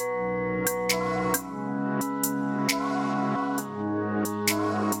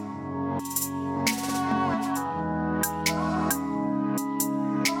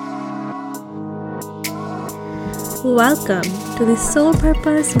Welcome to the Soul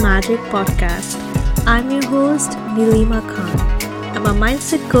Purpose Magic Podcast. I'm your host, Nilima Khan. I'm a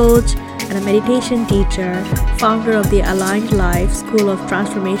mindset coach and a meditation teacher, founder of the Aligned Life School of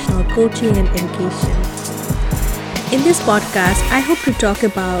Transformational Coaching and Education. In this podcast, I hope to talk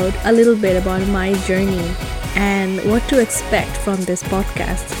about a little bit about my journey and what to expect from this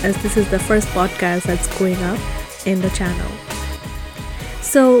podcast, as this is the first podcast that's going up in the channel.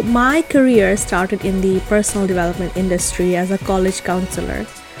 So my career started in the personal development industry as a college counselor.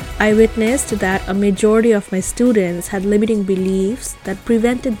 I witnessed that a majority of my students had limiting beliefs that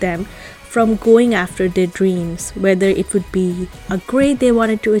prevented them from going after their dreams, whether it would be a grade they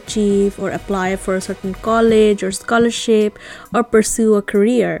wanted to achieve or apply for a certain college or scholarship or pursue a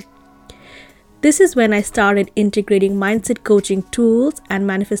career. This is when I started integrating mindset coaching tools and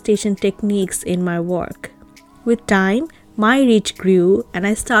manifestation techniques in my work. With time, my reach grew and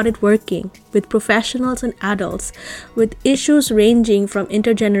I started working with professionals and adults with issues ranging from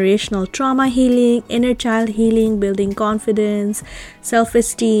intergenerational trauma healing, inner child healing, building confidence,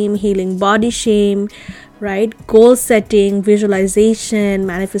 self-esteem, healing body shame, goal setting, visualization,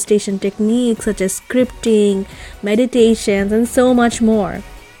 manifestation techniques such as scripting, meditations, and so much more.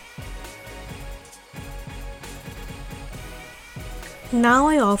 Now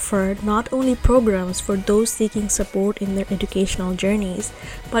I offer not only programs for those seeking support in their educational journeys,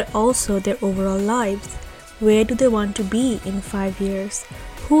 but also their overall lives. Where do they want to be in 5 years?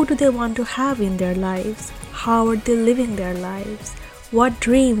 Who do they want to have in their lives? How are they living their lives? What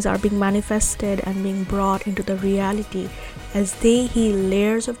dreams are being manifested and being brought into the reality as they heal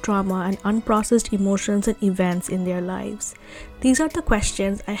layers of trauma and unprocessed emotions and events in their lives? These are the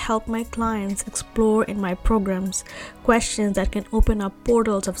questions I help my clients explore in my programs, questions that can open up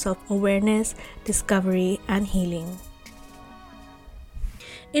portals of self-awareness, discovery, and healing.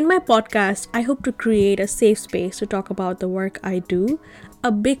 In my podcast, I hope to create a safe space to talk about the work I do,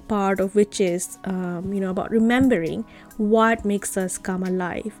 a big part of which is about remembering what makes us come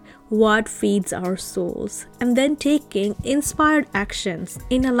alive, what feeds our souls, and then taking inspired actions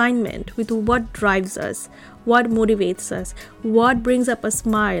in alignment with what drives us, what motivates us, what brings up a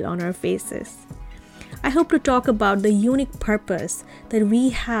smile on our faces. I hope to talk about the unique purpose that we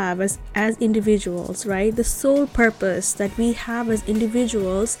have as individuals, the soul purpose that we have as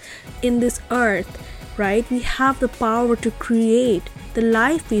individuals in this earth, We have the power to create the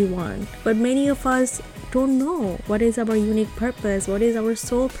life we want, but many of us don't know what is our unique purpose, what is our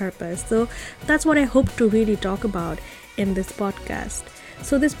soul purpose. So that's what I hope to really talk about in this podcast.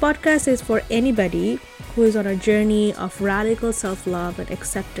 So this podcast is for anybody who is on a journey of radical self-love and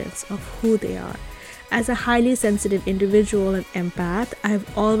acceptance of who they are. As a highly sensitive individual and empath,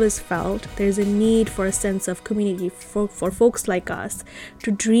 I've always felt there's a need for a sense of community for folks like us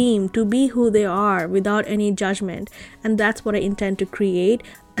to dream, to be who they are without any judgment. And that's what I intend to create,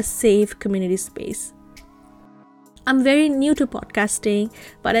 a safe community space. I'm very new to podcasting,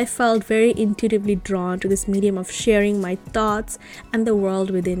 but I felt very intuitively drawn to this medium of sharing my thoughts and the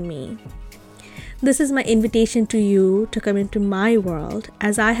world within me. This is my invitation to you to come into my world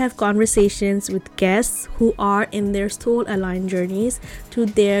as I have conversations with guests who are in their soul-aligned journeys to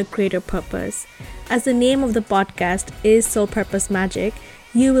their greater purpose. As the name of the podcast is Soul Purpose Magic,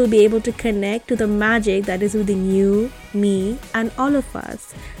 you will be able to connect to the magic that is within you, me, and all of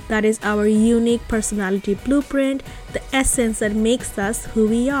us. That is our unique personality blueprint, the essence that makes us who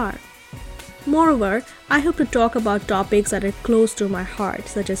we are. Moreover, I hope to talk about topics that are close to my heart,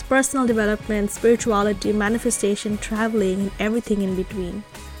 such as personal development, spirituality, manifestation, traveling, and everything in between.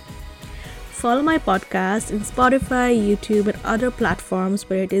 Follow my podcast in Spotify, YouTube, and other platforms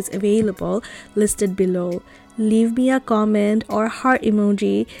where it is available, listed below. Leave me a comment or heart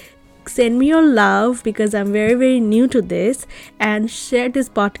emoji. Send me your love because I'm very, very new to this, and share this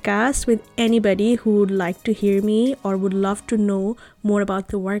podcast with anybody who would like to hear me or would love to know more about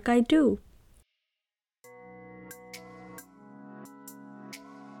the work I do.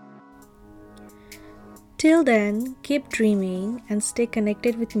 Till then, keep dreaming and stay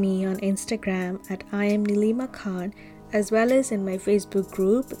connected with me on Instagram at I am Nilima Khan, as well as in my Facebook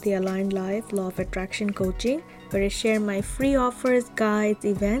group, The Aligned Life Law of Attraction Coaching, where I share my free offers, guides,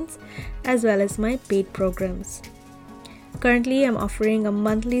 events, as well as my paid programs. Currently, I'm offering a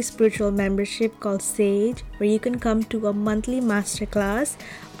monthly spiritual membership called Sage, where you can come to a monthly masterclass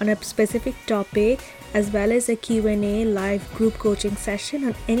on a specific topic, as well as a Q&A live group coaching session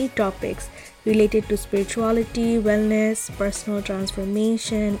on any topics related to spirituality, wellness, personal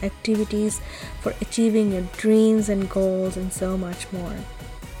transformation, activities for achieving your dreams and goals, and so much more.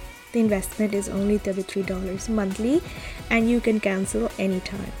 The investment is only $33 monthly, and you can cancel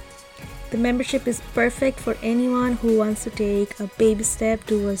anytime. The membership is perfect for anyone who wants to take a baby step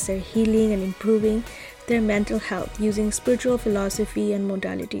towards their healing and improving their mental health using spiritual philosophy and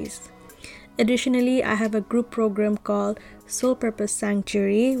modalities. Additionally, I have a group program called Soul Purpose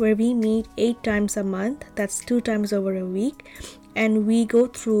Sanctuary where we meet 8 times a month, that's 2 times over a week, and we go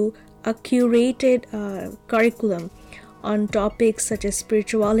through a curated curriculum on topics such as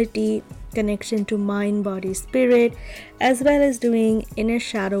spirituality, connection to mind, body, spirit, as well as doing inner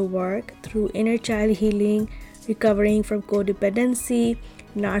shadow work through inner child healing, recovering from codependency,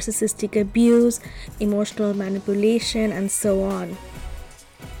 narcissistic abuse, emotional manipulation, and so on.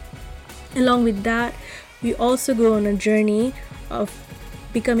 Along with that, we also go on a journey of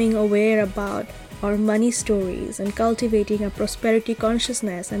becoming aware about our money stories and cultivating a prosperity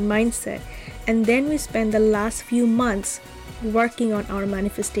consciousness and mindset. And then we spend the last few months working on our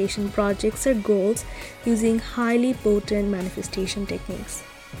manifestation projects or goals using highly potent manifestation techniques.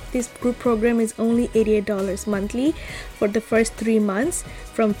 This group program is only $88 monthly for the first 3 months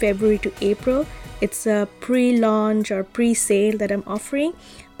from February to April. It's a pre-launch or pre-sale that I'm offering,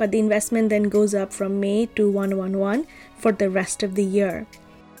 but the investment then goes up from May to 111 for the rest of the year.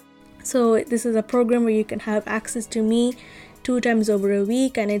 So this is a program where you can have access to me 2 times over a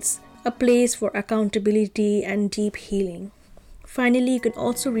week, and it's a place for accountability and deep healing. Finally, you can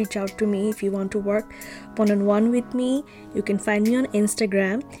also reach out to me if you want to work one-on-one with me. You can find me on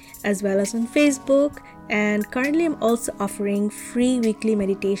Instagram as well as on Facebook. And currently I'm also offering free weekly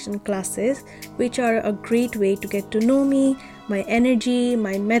meditation classes, which are a great way to get to know me, my energy,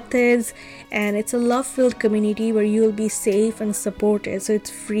 my methods, and it's a love-filled community where you'll be safe and supported. So it's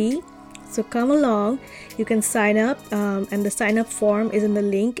free. So come along, you can sign up, and the sign up form is in the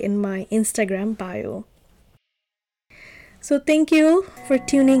link in my Instagram bio. So thank you for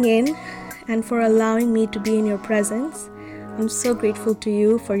tuning in and for allowing me to be in your presence. I'm so grateful to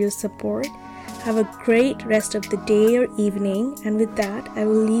you for your support. Have a great rest of the day or evening, and with that, I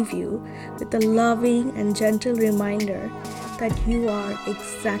will leave you with a loving and gentle reminder that you are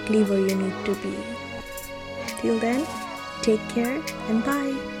exactly where you need to be. Till then, take care and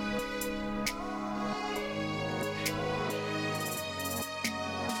bye.